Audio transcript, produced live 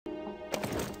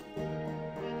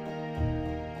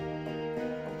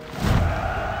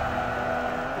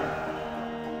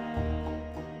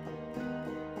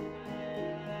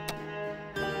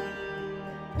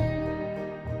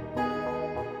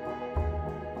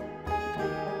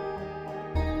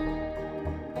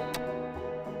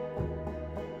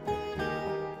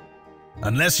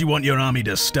Unless you want your army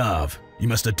to starve, you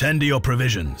must attend to your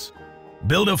provisions.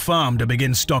 Build a farm to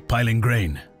begin stockpiling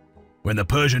grain. When the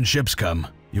Persian ships come,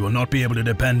 you will not be able to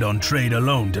depend on trade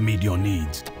alone to meet your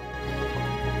needs.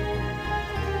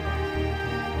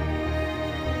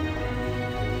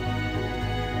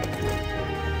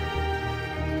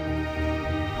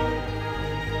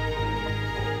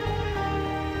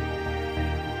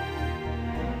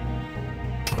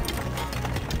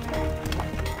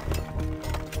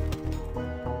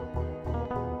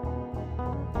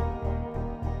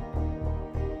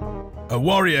 A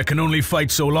warrior can only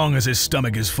fight so long as his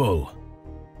stomach is full.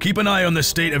 Keep an eye on the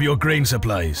state of your grain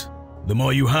supplies. The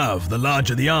more you have, the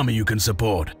larger the army you can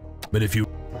support. But if you...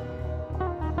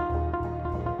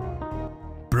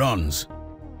 Bronze.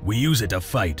 We use it to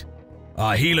fight.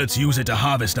 Our helots use it to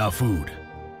harvest our food.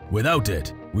 Without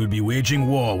it, we'll be waging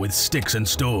war with sticks and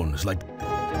stones like...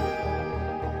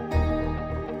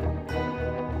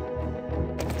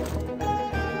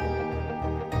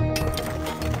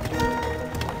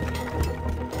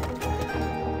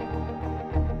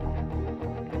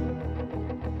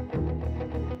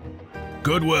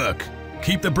 Good work.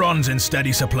 Keep the bronze in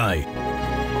steady supply.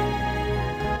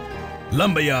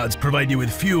 Lumberyards provide you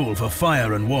with fuel for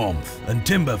fire and warmth, and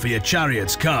timber for your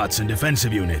chariots, carts, and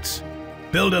defensive units.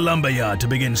 Build a lumberyard to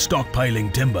begin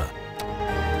stockpiling timber.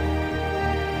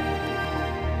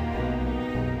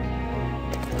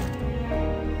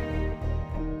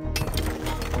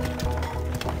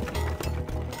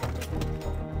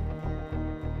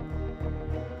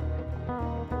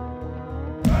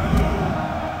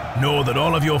 Know that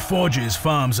all of your forges,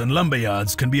 farms, and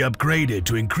lumberyards can be upgraded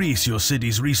to increase your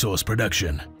city's resource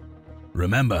production.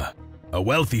 Remember, a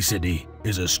wealthy city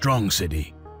is a strong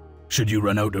city. Should you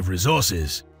run out of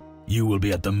resources, you will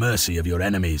be at the mercy of your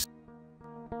enemies.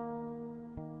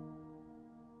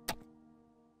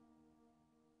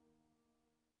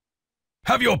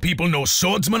 Have your people no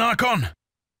swordsmen, Archon?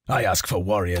 I ask for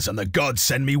warriors and the gods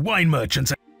send me wine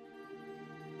merchants.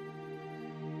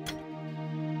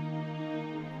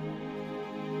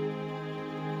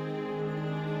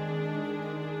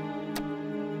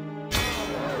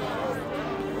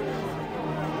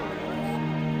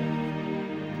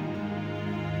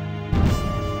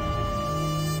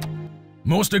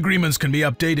 Most agreements can be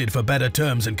updated for better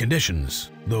terms and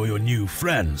conditions, though your new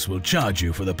friends will charge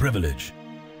you for the privilege.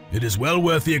 It is well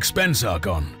worth the expense,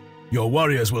 Archon. Your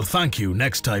warriors will thank you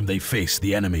next time they face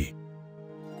the enemy.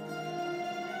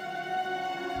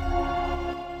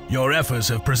 Your efforts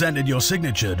have presented your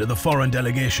signature to the foreign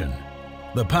delegation.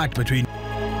 The pact between